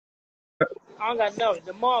I don't got nothing.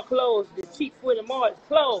 The mall closed. The cheap food in the mall is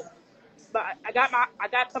closed. But I got a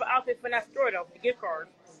couple outfits from that store though, the gift card.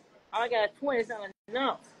 I got 20. It's not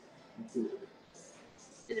enough.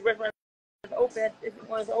 This restaurant is open. This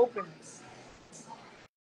one's open.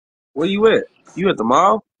 Where you at? You at the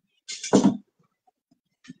mall?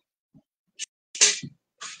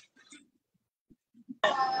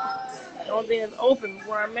 The only thing that's open is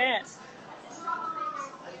where I'm at.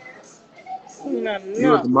 Not You at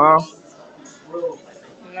enough. the mall?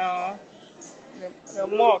 No. The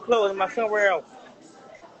mall closed. I'm somewhere else.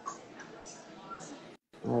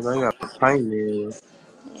 Oh, they got a paint there.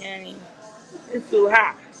 And it's too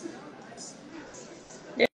hot.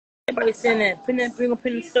 Everybody's sitting there.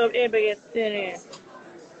 Putting stuff. Everybody's sitting there.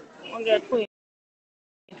 I got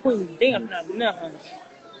 20 damn not nothing.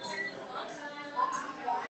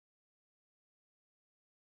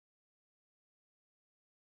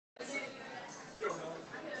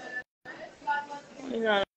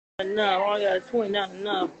 Not enough. I got 20, not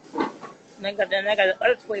enough. And I got the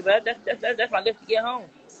other 20, but that's my gift to get home.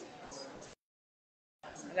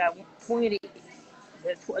 I got 20.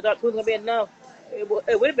 I thought 20 was gonna be enough. It would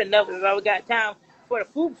have been enough if I would got time for the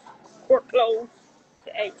food court closed.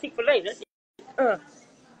 Hey, Chick-fil-A. That's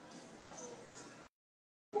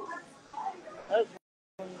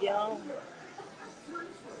get home.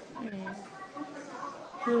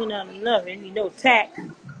 Not enough. And you know tax.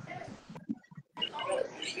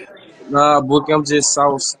 Nah, book. I'm just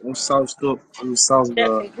sauce. I'm sauced up. I'm sauce Tax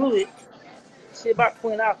God. included. Shit about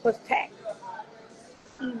 $20 plus tax.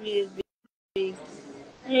 Big.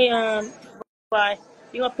 Hey, bye.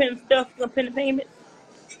 You gonna pin stuff? You gonna pin the payments?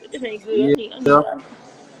 This ain't good. Yeah,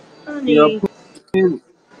 I yeah. need,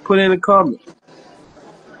 Put in a comment.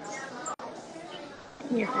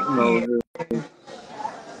 yes, You I can. know,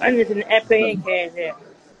 I need an Apple and cash app.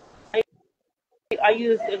 I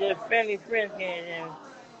use the family friends cash app.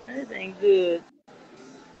 This ain't good.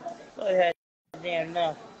 So I had damn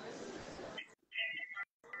enough.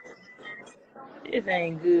 This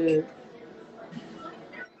ain't good.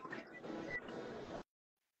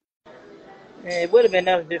 And it would have been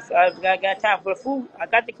enough if I got time for the food. I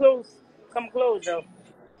got the clothes. Come clothes though.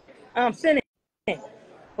 Send it.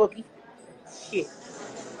 Bookie. Shit.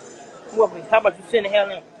 How about you send the hell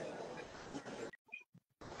in?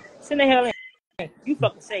 Send the hell in. You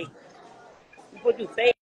fucking save. You supposed to do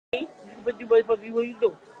save. You supposed to do what you do.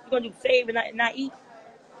 You gonna do save and not eat?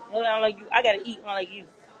 No, I don't like you. I gotta eat. I don't like you.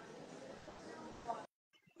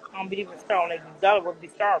 I don't believe in starving like you. Dollar would be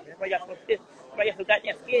starving. Everybody got some shit. Everybody got some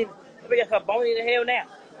goddamn skin. Everybody got some bony in the hell now.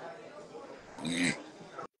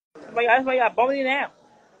 Everybody got bony now.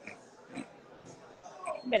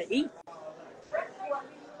 You better eat.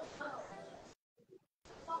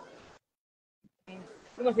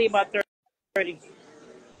 We're gonna say about 30.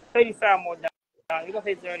 35 more dollars. We're gonna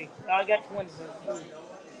say 30. I got 20.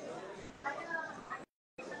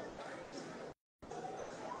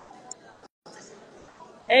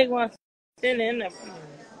 Everyone sitting in there.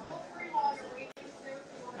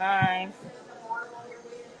 Nine.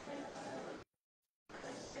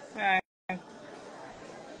 Nine.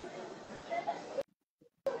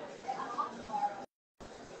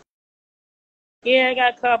 Yeah, I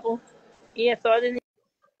got a couple. Yeah, so I just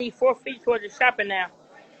need 4 feet towards the shopping now.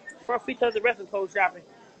 4 feet towards the rest of the whole shopping.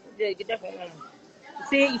 Yeah, get that one. You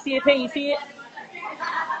see it? You see it, Payne? You see it?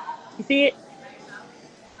 You see it?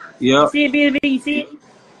 You yeah, see it, BSB? You see it?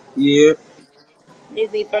 yeah.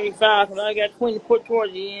 This need 35, because I got 20 put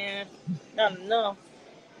towards the end. Not enough.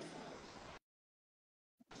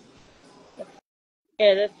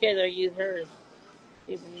 Yeah, that's good. I use hers.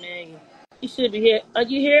 People nagging. You should be here. Are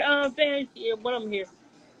you here, fans? Yeah, one of them here.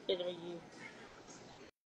 You.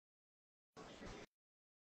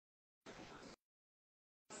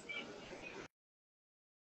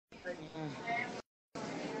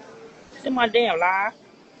 Send my damn live.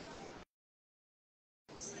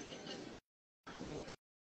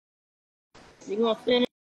 You gonna send it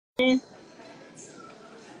in?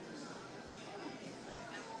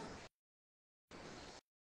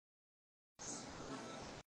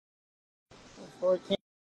 14.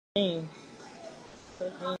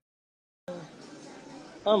 13.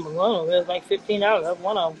 One of them. It's like $15. That's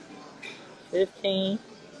one of them. 15.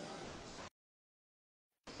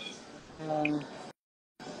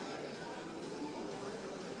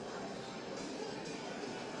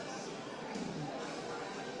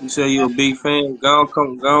 You say you a big fan? Go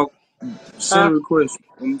on, send a request.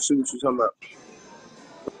 Let me see what you're talking about.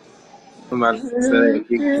 Somebody say they a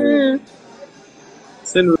big fan.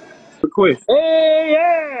 Send a request. Hey,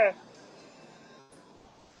 yeah.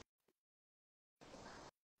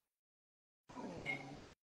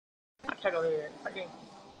 calculator. I think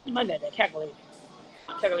you might have that calculator.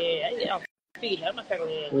 Calculator. Yeah, I'm feeding. That's my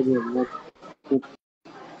calculator.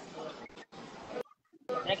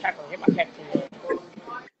 That calculator. My calculator.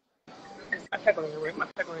 My calculator. My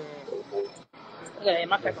calculator. Look at that.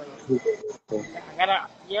 My calculator. I got out.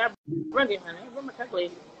 Yeah, I bring it, man. I bring my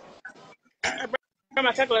calculator. I bring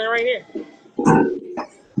my calculator right here.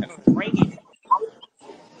 Calculator right here.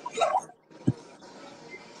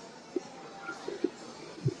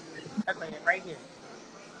 Calculator right here.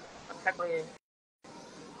 My calculator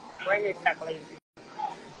right here. Calculator.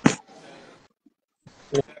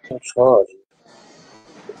 Charge.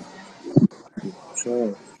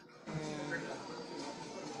 Charge.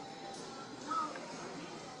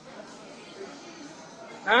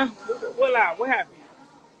 Huh? What loud? What happened?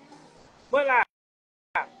 What loud?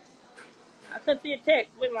 I couldn't see a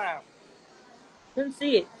text. What loud? Couldn't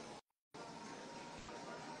see it.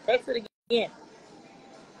 Text it again.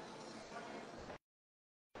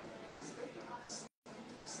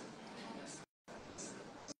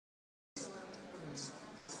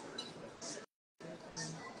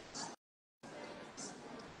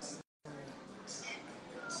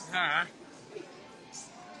 Huh?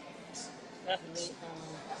 Definitely.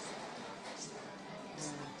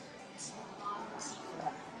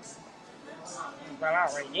 Brought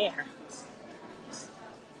out right there.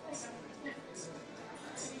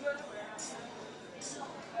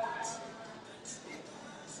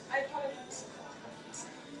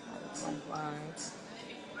 Fine.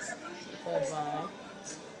 25.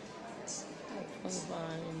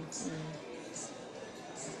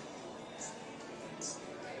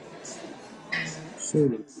 See.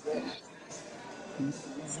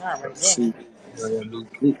 Not right there. See. Got a new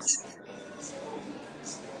glitch.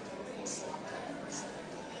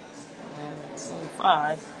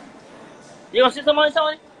 25. You gonna see some money,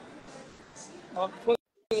 Tony? Oh,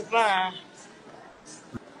 25.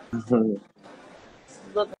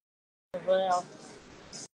 Looking for now.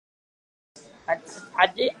 I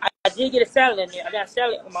did get a salad in there. I got a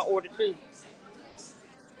salad on my order too.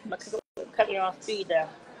 My calculator on speed now.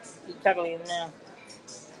 He's calculating now.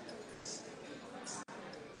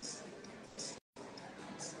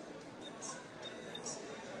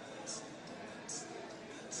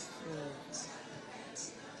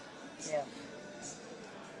 Yeah.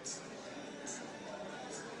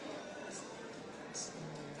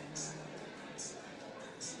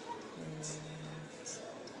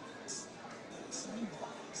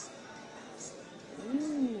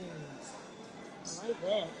 Ooh, I like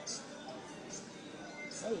that.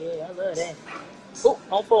 Oh yeah, I love that. Oh,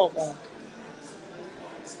 don't fall for him.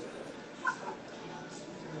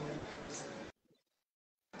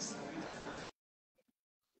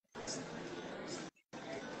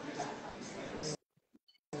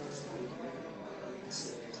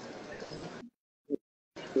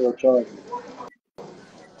 Still charging.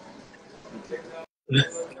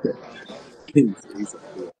 He's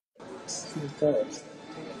still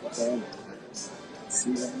charging.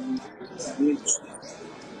 See that new glitch.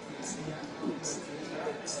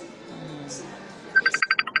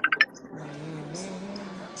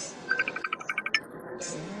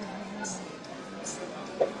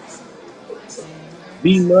 B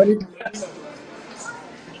money.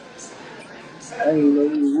 I ain't know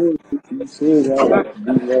you would. You said I like to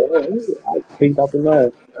be like, I picked up a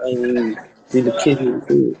knife. I ain't even did the kid with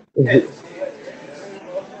it.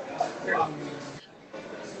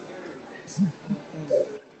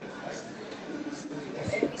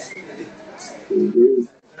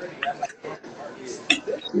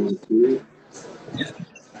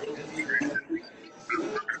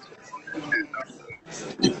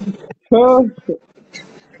 Huh?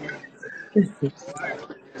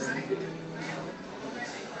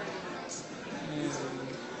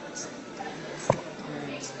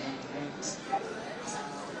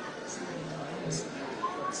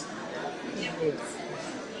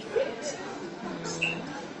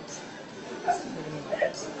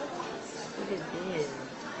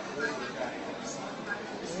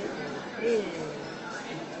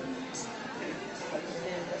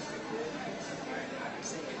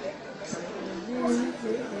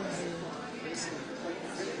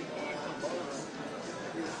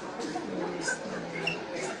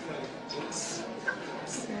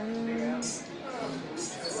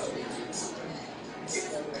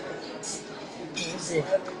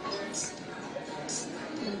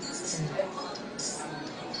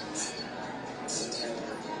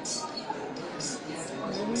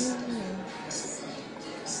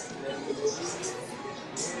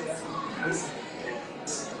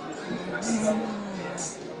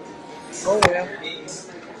 Oh well.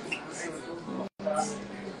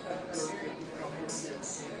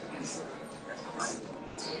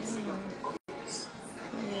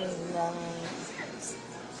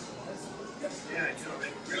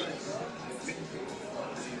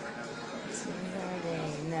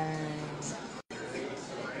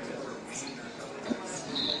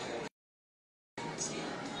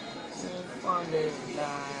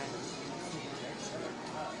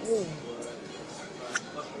 Ooh.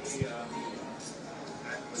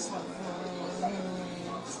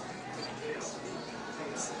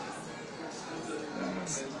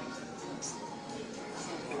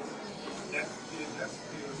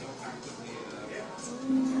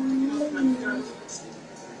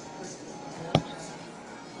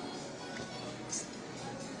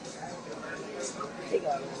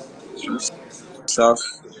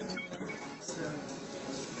 Sauce.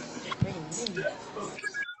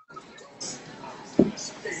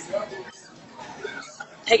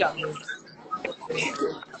 Take off. You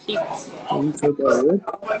took that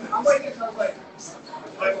what?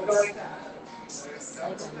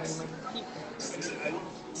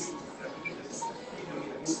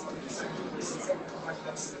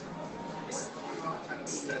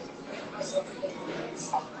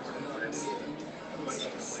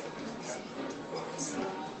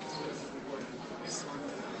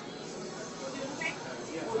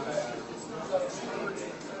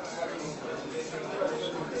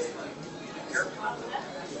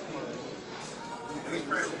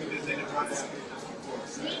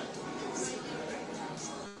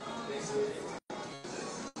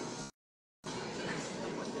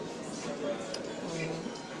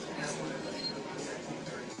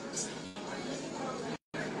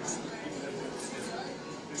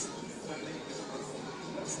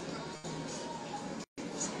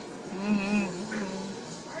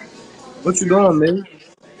 What you doing, man?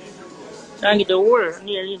 Trying to get the order. I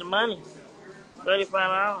need the money.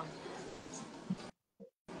 $35.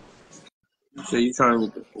 You say you trying to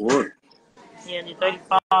get the what? Yeah, I need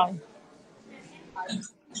 35. Trying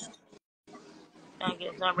to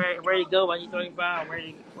get something ready to go. I need 35.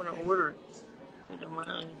 Ready to order it. Get the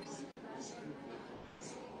money.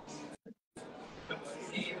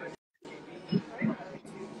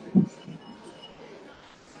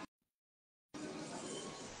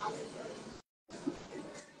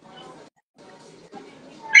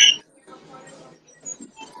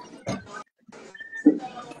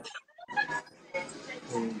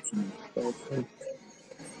 Okay.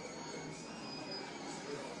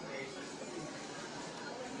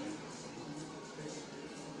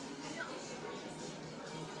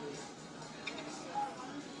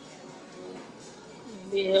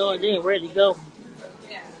 Yeah, they ain't ready to go.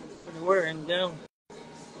 Put the order and go.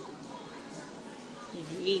 Need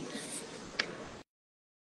to eat.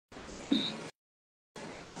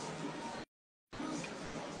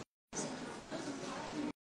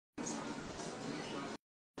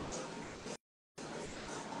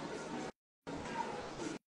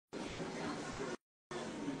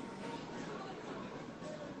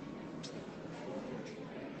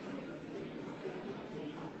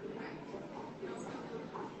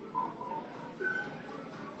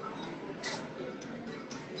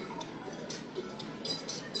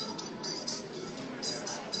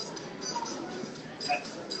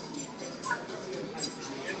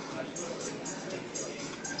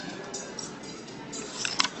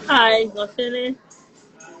 Hi, gonna sit in?